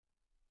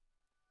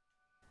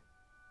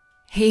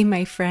Hey,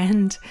 my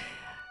friend.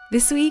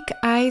 This week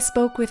I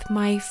spoke with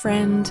my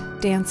friend,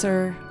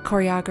 dancer,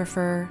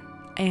 choreographer,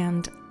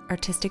 and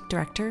artistic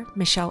director,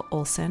 Michelle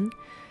Olson,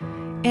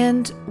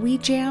 and we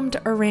jammed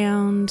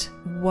around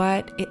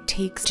what it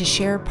takes to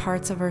share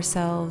parts of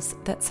ourselves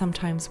that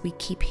sometimes we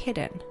keep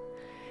hidden.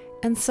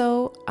 And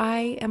so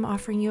I am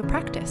offering you a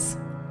practice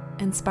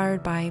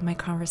inspired by my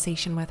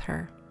conversation with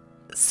her.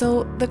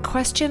 So the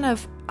question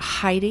of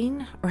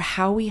hiding or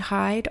how we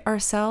hide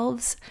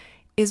ourselves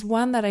is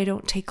one that I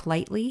don't take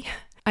lightly.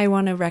 I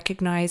want to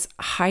recognize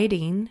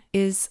hiding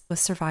is a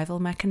survival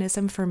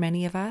mechanism for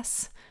many of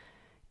us.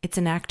 It's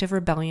an act of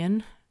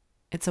rebellion.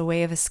 It's a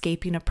way of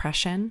escaping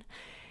oppression.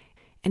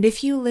 And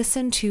if you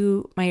listen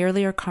to my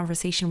earlier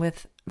conversation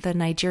with the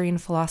Nigerian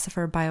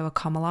philosopher Bayo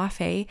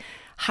Akomolafe,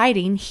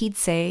 hiding, he'd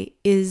say,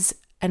 is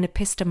an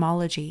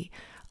epistemology,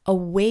 a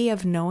way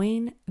of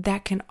knowing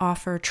that can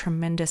offer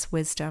tremendous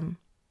wisdom.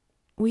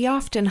 We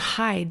often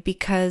hide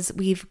because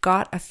we've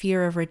got a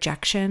fear of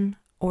rejection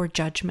or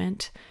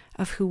judgment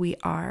of who we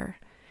are.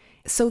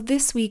 So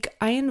this week,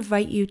 I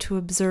invite you to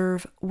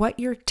observe what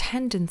your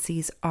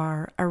tendencies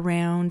are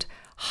around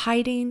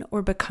hiding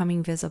or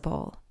becoming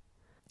visible.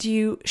 Do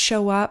you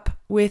show up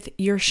with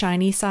your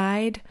shiny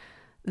side,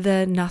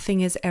 the nothing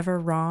is ever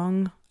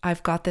wrong,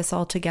 I've got this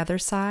all together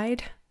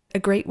side? A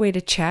great way to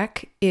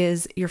check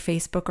is your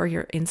Facebook or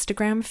your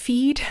Instagram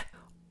feed.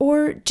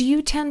 Or do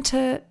you tend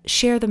to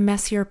share the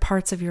messier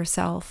parts of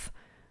yourself?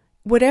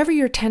 Whatever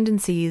your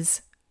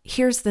tendencies,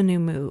 here's the new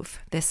move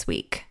this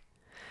week.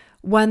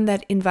 One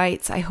that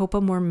invites, I hope,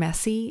 a more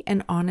messy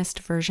and honest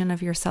version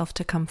of yourself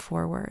to come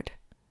forward.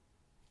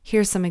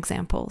 Here's some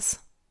examples.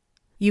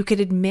 You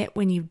could admit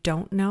when you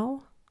don't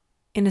know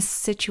in a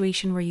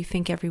situation where you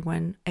think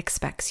everyone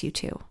expects you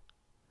to.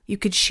 You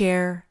could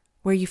share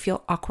where you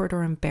feel awkward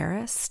or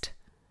embarrassed,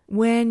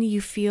 when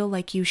you feel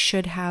like you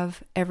should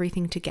have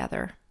everything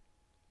together.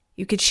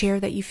 You could share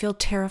that you feel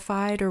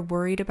terrified or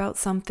worried about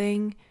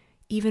something,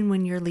 even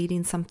when you're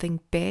leading something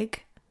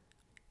big.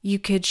 You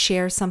could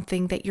share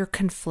something that you're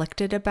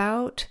conflicted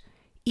about,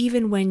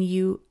 even when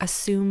you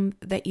assume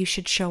that you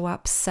should show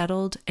up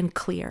settled and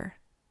clear.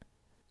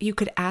 You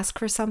could ask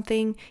for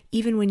something,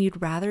 even when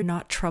you'd rather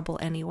not trouble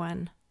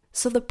anyone.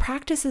 So the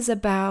practice is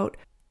about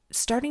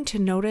starting to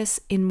notice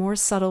in more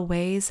subtle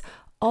ways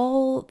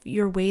all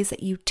your ways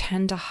that you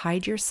tend to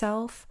hide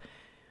yourself,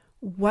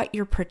 what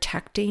you're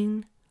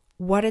protecting,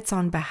 what it's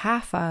on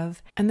behalf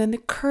of, and then the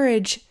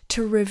courage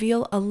to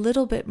reveal a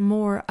little bit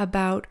more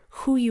about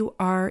who you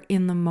are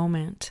in the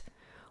moment,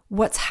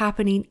 what's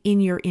happening in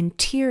your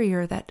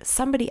interior that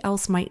somebody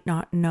else might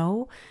not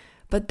know,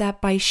 but that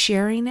by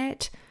sharing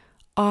it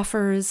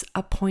offers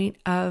a point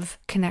of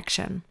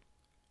connection.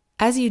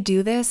 As you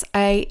do this,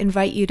 I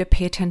invite you to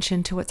pay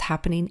attention to what's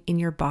happening in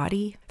your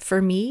body.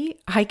 For me,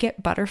 I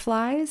get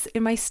butterflies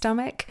in my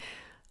stomach.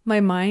 My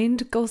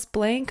mind goes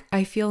blank.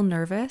 I feel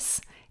nervous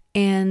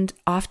and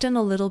often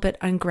a little bit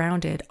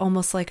ungrounded,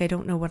 almost like I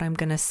don't know what I'm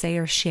going to say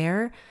or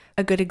share.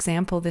 A good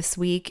example this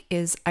week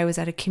is I was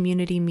at a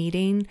community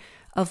meeting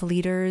of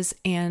leaders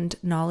and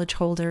knowledge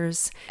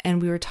holders,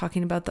 and we were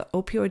talking about the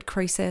opioid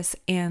crisis,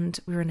 and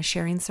we were in a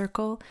sharing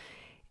circle,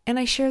 and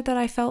I shared that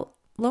I felt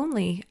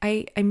lonely.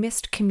 I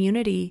missed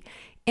community,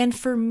 and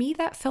for me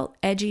that felt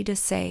edgy to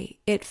say.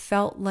 It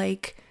felt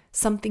like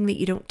something that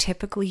you don't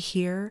typically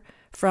hear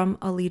from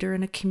a leader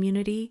in a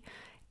community.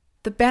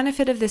 The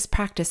benefit of this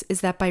practice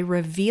is that by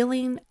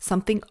revealing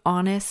something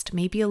honest,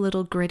 maybe a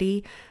little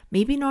gritty,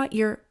 maybe not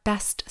your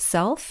best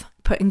self,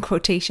 put in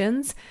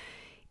quotations,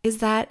 is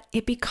that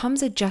it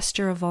becomes a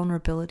gesture of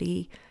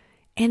vulnerability,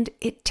 and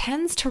it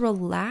tends to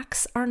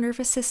relax our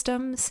nervous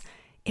systems.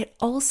 It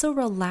also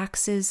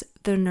relaxes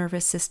the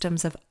nervous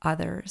systems of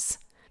others.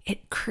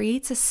 It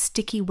creates a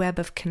sticky web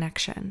of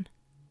connection.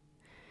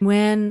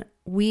 When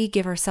we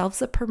give ourselves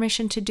the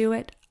permission to do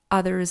it,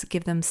 others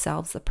give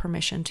themselves the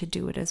permission to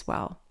do it as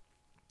well.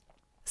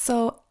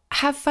 So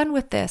have fun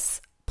with this,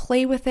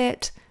 play with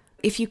it.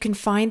 If you can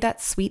find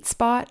that sweet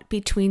spot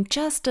between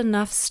just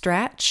enough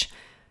stretch,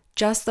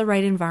 just the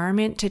right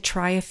environment to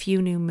try a few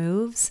new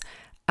moves,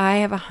 I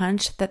have a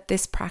hunch that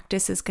this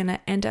practice is going to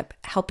end up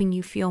helping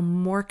you feel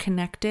more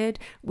connected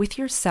with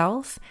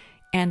yourself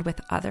and with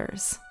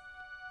others.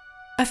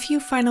 A few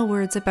final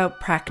words about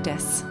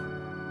practice.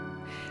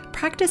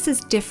 Practice is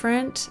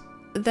different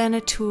than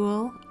a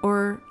tool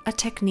or a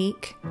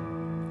technique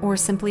or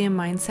simply a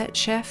mindset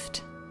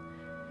shift.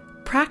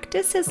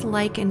 Practice is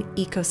like an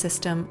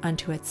ecosystem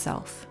unto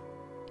itself.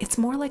 It's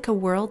more like a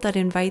world that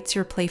invites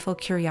your playful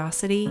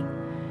curiosity.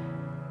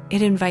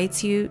 It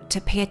invites you to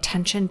pay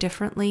attention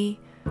differently.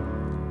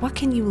 What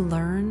can you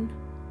learn,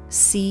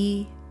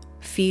 see,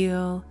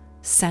 feel,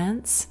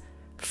 sense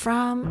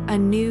from a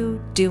new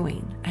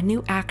doing, a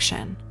new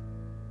action?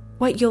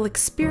 What you'll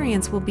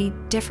experience will be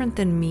different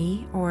than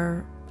me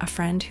or a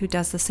friend who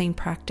does the same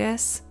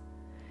practice.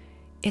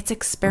 It's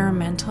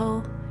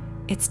experimental.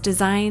 It's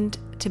designed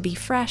to be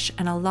fresh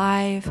and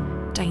alive,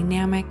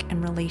 dynamic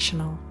and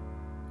relational.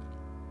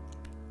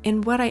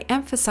 And what I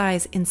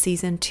emphasize in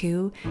season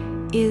 2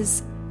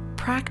 is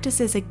practice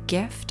is a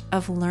gift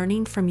of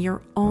learning from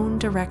your own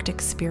direct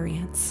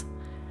experience,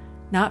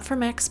 not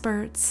from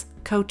experts,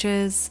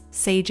 coaches,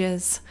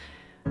 sages,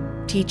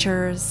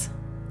 teachers,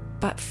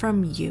 but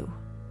from you.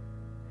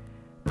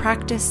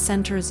 Practice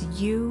centers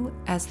you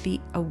as the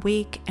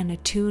awake and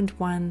attuned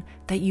one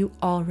that you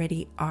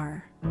already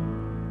are.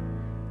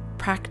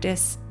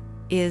 Practice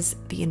is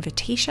the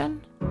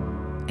invitation,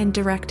 and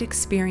direct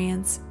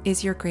experience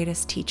is your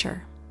greatest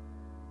teacher.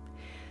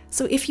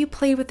 So if you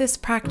play with this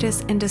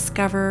practice and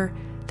discover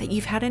that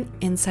you've had an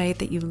insight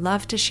that you'd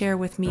love to share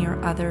with me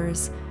or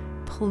others,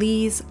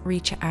 please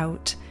reach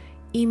out.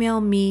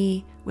 Email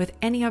me with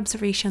any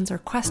observations or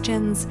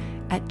questions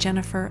at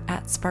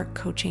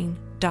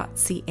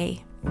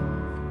jennifer@sparkcoaching.ca.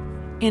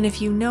 And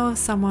if you know of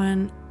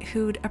someone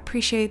who'd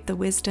appreciate the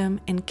wisdom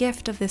and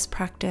gift of this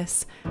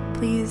practice,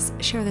 please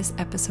share this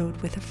episode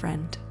with a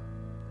friend.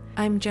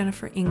 I'm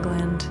Jennifer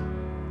England.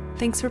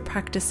 Thanks for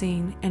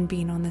practicing and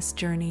being on this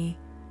journey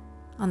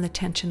on the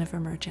tension of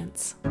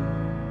emergence.